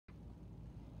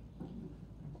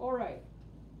All right,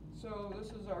 so this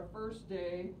is our first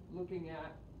day looking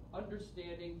at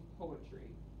understanding poetry.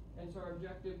 And so our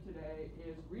objective today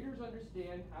is readers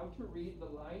understand how to read the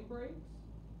line breaks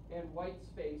and white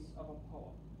space of a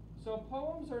poem. So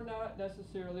poems are not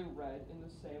necessarily read in the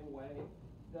same way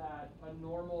that a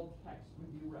normal text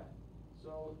would be read.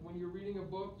 So when you're reading a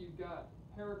book, you've got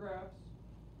paragraphs,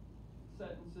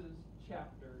 sentences,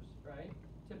 chapters, right?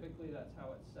 Typically that's how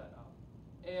it's set up.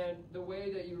 And the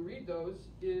way that you read those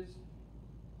is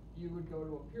you would go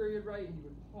to a period, right, and you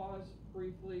would pause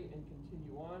briefly and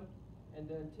continue on. And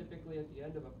then typically at the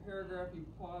end of a paragraph, you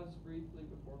pause briefly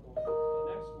before going on to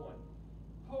the next one.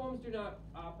 Poems do not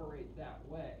operate that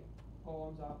way.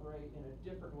 Poems operate in a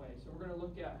different way. So we're going to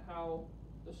look at how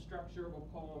the structure of a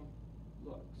poem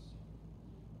looks.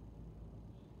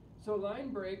 So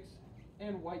line breaks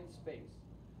and white space.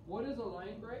 What is a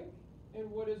line break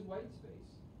and what is white space?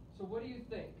 So what do you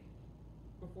think?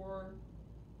 Before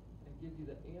I give you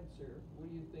the answer, what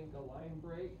do you think a line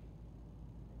break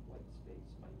and white space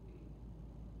might be?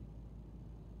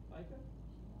 Micah?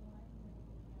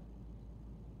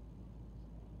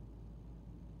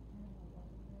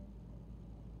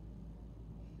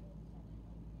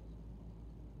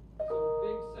 So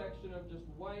big section of just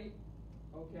white,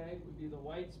 okay, would be the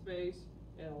white space,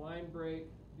 and a line break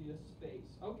would be a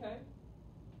space. Okay.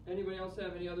 Anybody else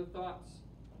have any other thoughts?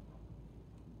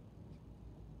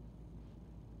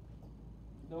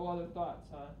 No other thoughts,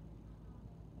 huh?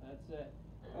 That's it.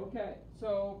 Okay,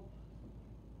 so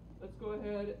let's go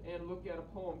ahead and look at a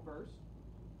poem first.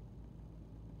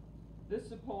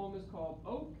 This poem is called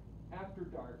Oak After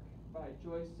Dark by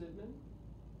Joyce Sidman.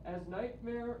 As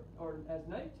nighttime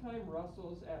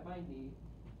rustles at my knee,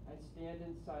 I stand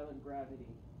in silent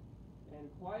gravity and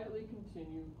quietly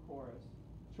continue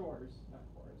chores,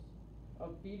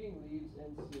 of beating leaves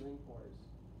and sealing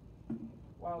pores.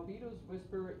 While beetles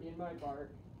whisper in my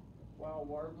bark, while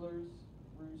warblers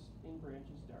roost in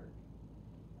branches dark,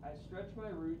 I stretch my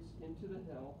roots into the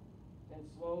hill and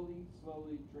slowly,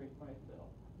 slowly drink my fill.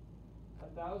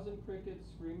 1,000 crickets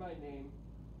scream my name,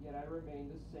 yet I remain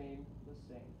the same, the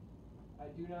same. I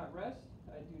do not rest,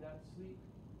 I do not sleep,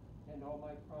 and all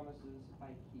my promises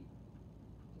I keep.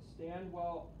 To stand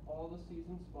while all the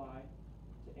seasons fly,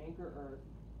 to anchor earth,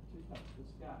 to touch the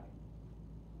sky.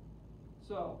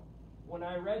 So, when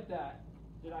I read that,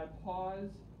 did I pause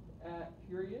at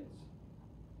periods?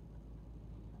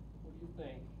 What do you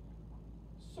think?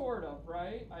 Sort of,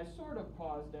 right? I sort of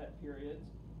paused at periods,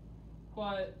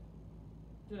 but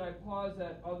did I pause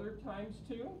at other times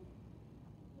too?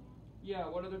 Yeah,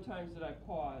 what other times did I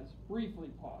pause?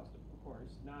 Briefly paused, of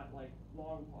course, not like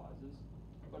long pauses,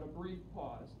 but a brief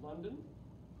pause. London?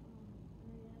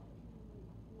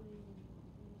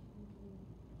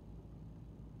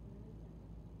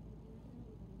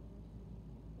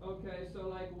 Okay, so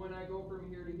like when I go from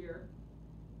here to here?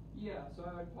 Yeah, so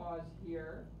I would pause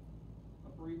here, a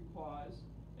brief pause.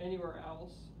 Anywhere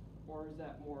else, or is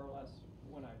that more or less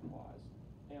when I pause?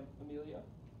 Amelia?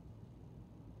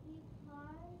 You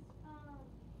pause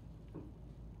in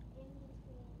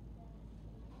between the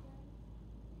sentences?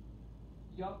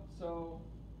 Yup, so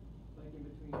like in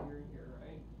between here and here,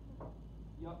 right?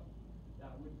 Yup,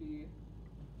 that would be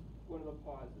one of the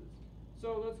pauses.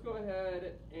 So let's go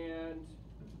ahead and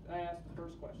I asked the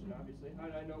first question, obviously. How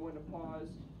did I know when to pause?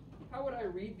 How would I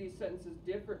read these sentences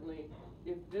differently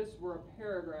if this were a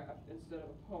paragraph instead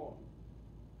of a poem?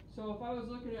 So if I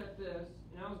was looking at this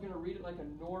and I was going to read it like a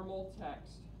normal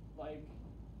text, like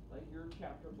your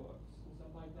chapter books and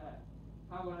stuff like that,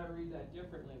 how would I read that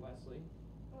differently, Wesley?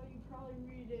 You'd probably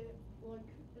read it like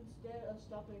instead of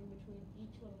stopping between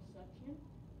each little section,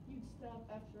 you'd stop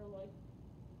after like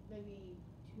maybe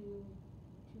two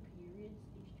periods,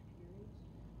 each 2 periods.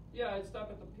 Yeah, I'd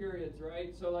stop at the periods,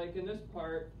 right? So like in this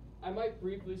part, I might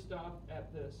briefly stop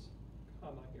at this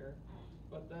comma here,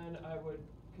 but then I would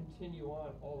continue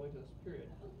on all the way to this period.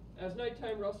 As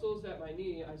nighttime rustles at my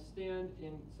knee, I stand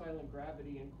in silent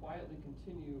gravity and quietly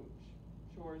continue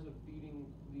chores of beating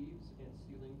leaves and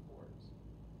sealing pores.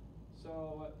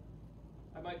 So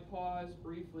I might pause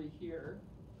briefly here,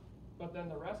 but then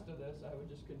the rest of this I would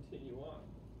just continue on.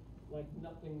 Like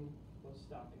nothing was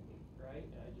stopping me, right?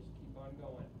 And I just keep on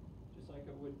going, just like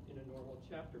I would in a normal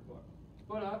chapter book.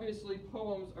 But obviously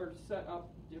poems are set up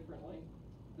differently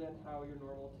than how your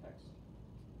normal text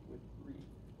would read.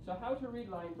 So how to read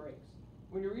line breaks.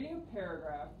 When you're reading a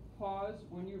paragraph, pause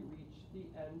when you reach the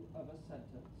end of a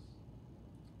sentence.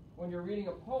 When you're reading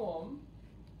a poem,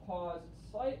 pause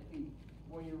slightly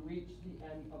when you reach the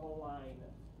end of a line.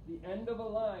 The end of a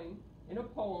line in a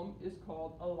poem is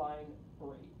called a line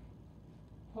break.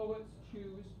 Poets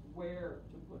choose where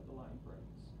to put the line breaks.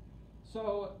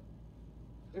 So,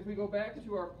 if we go back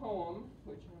to our poem,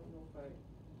 which I don't know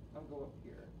if I'll go up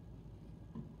here.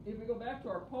 If we go back to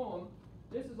our poem,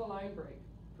 this is a line break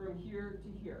from here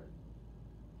to here.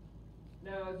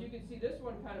 Now, as you can see, this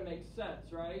one kind of makes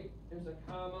sense, right? There's a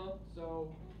comma,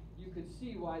 so you could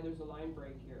see why there's a line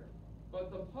break here.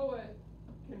 But the poet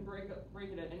can break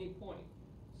it at any point.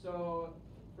 So,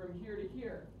 from here to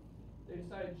here, they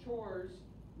decided chores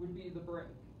would be the break.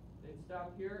 They'd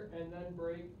stop here and then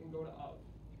break and go to of.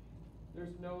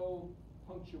 There's no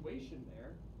punctuation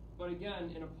there. But again,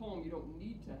 in a poem, you don't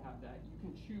need to have that. You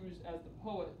can choose as the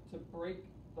poet to break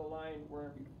the line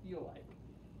wherever you feel like.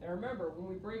 And remember, when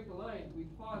we break the lines, we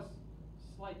pause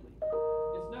slightly.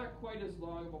 It's not quite as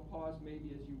long of a pause maybe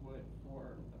as you would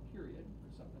for a period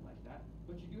or something like that,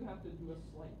 but you do have to do a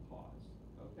slight pause,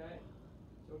 okay?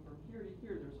 So from here to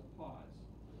here, there's a pause.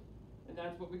 And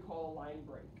that's what we call a line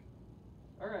break.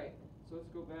 All right, so let's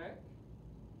go back.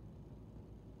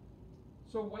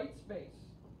 So white space,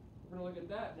 we're going to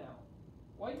look at that now.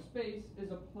 White space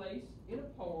is a place in a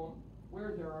poem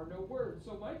where there are no words.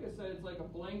 So Micah said it's like a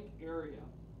blank area,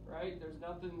 right? There's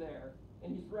nothing there.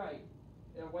 And he's right.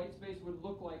 A white space would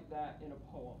look like that in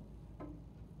a poem.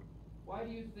 Why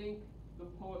do you think the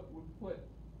poet would put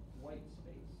white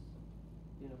space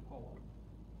in a poem?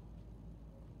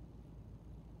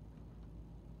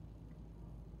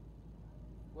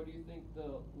 What do you think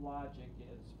the logic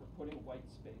is for putting white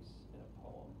space in a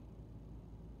poem?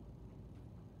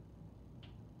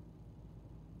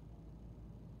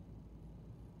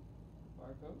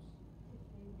 Marcos?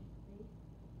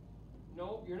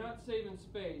 No, you're not saving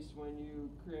space when you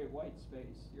create white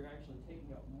space. You're actually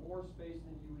taking up more space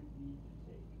than you would need to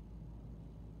take.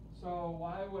 So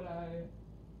why would I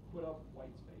put up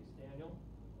white space, Daniel?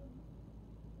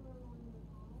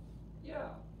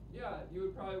 Yeah, you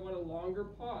would probably want a longer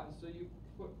pause, so you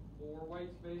put more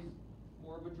white space,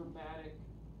 more of a dramatic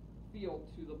feel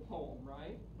to the poem,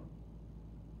 right?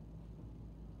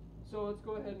 So let's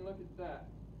go ahead and look at that.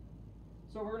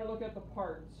 So we're going to look at the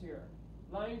parts here.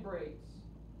 Line breaks.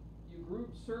 You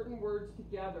group certain words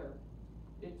together.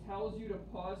 It tells you to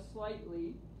pause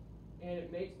slightly, and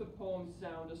it makes the poem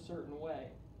sound a certain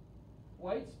way.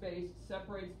 White space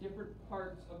separates different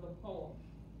parts of the poem.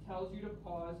 Tells you to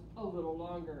pause a little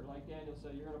longer. Like Daniel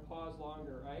said, you're going to pause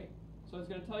longer, right? So it's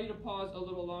going to tell you to pause a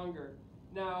little longer.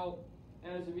 Now,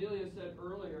 as Amelia said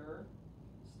earlier,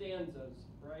 stanzas,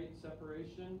 right?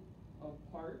 Separation of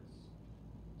parts.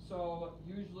 So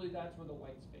usually that's where the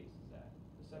white space is at,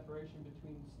 the separation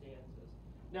between stanzas.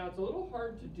 Now it's a little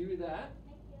hard to do that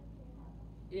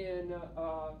in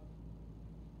a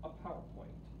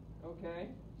PowerPoint, okay?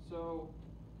 So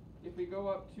if we go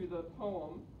up to the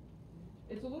poem,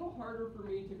 it's a little harder for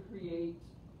me to create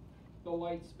the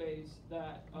white space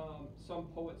that some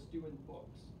poets do in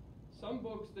books. Some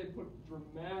books, they put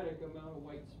dramatic amount of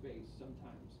white space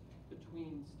sometimes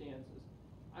between stanzas.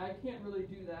 I can't really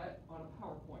do that on a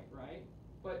PowerPoint, right?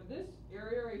 But this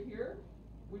area right here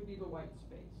would be the white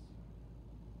space,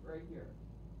 right here.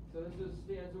 So this is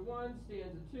stanza 1,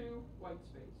 stanza 2, white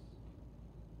space.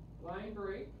 Line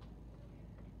break,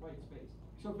 white space.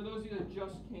 So for those of you that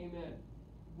just came in,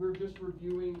 we're just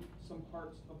reviewing some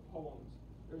parts of poems.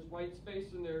 There's white space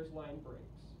and there's line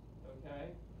breaks, okay?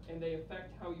 And they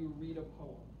affect how you read a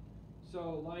poem.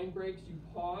 So line breaks, you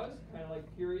pause, kind of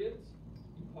like periods.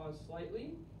 You pause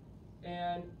slightly.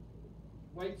 And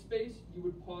white space, you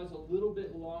would pause a little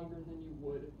bit longer than you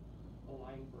would a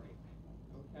line break,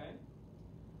 okay?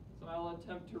 So I'll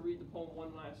attempt to read the poem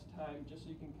one last time just so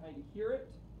you can kind of hear it,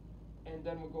 and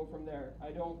then we'll go from there.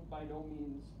 I don't by no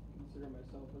means consider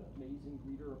myself an amazing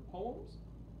reader of poems,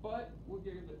 but we'll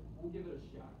give it a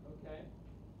shot, okay?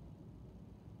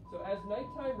 So as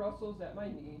nighttime rustles at my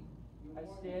knee, I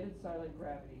stand in silent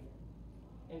gravity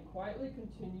and quietly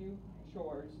continue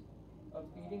chores of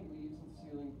beating leaves and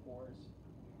sealing pores,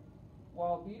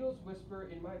 while beetles whisper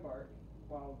in my bark,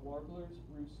 while warblers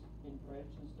roost in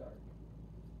branches dark.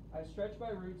 I stretch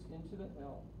my roots into the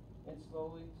hill and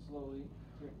slowly, slowly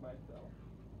drink my fill.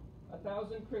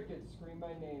 1,000 crickets scream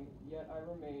my name, yet I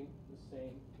remain the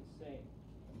same.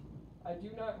 I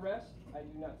do not rest, I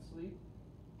do not sleep,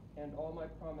 and all my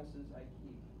promises I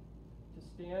keep. To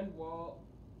stand while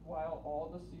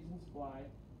all the seasons fly,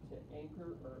 to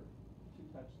anchor earth, to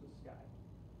touch the sky.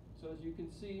 So as you can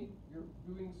see, you're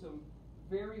doing some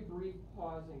very brief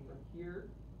pausing from here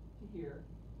to here,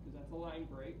 because that's a line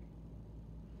break,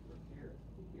 from here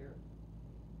to here.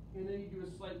 And then you do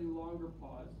a slightly longer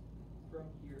pause from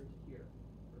here to here,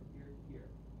 from here to here,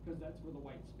 because that's where the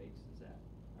white space is at,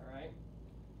 all right?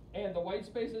 And the white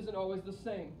space isn't always the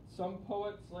same. Some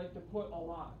poets like to put a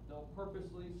lot. They'll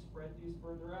purposely spread these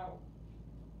further out.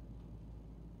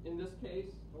 In this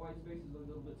case, the white space is a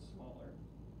little bit smaller,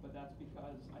 but that's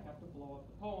because I have to blow up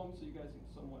the poem so you guys can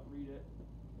somewhat read it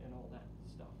and all that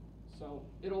stuff. So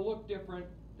it'll look different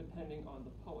depending on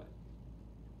the poet.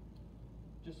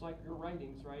 Just like your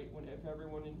writings, right? If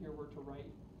everyone in here were to write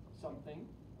something,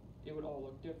 it would all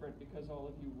look different because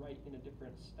all of you write in a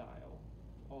different style.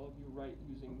 All of you write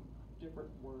using different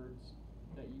words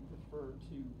that you prefer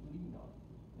to lean on.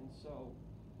 And so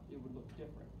it would look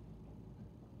different.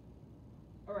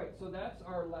 All right, so that's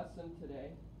our lesson today.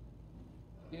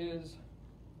 Is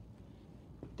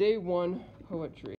day 1 poetry.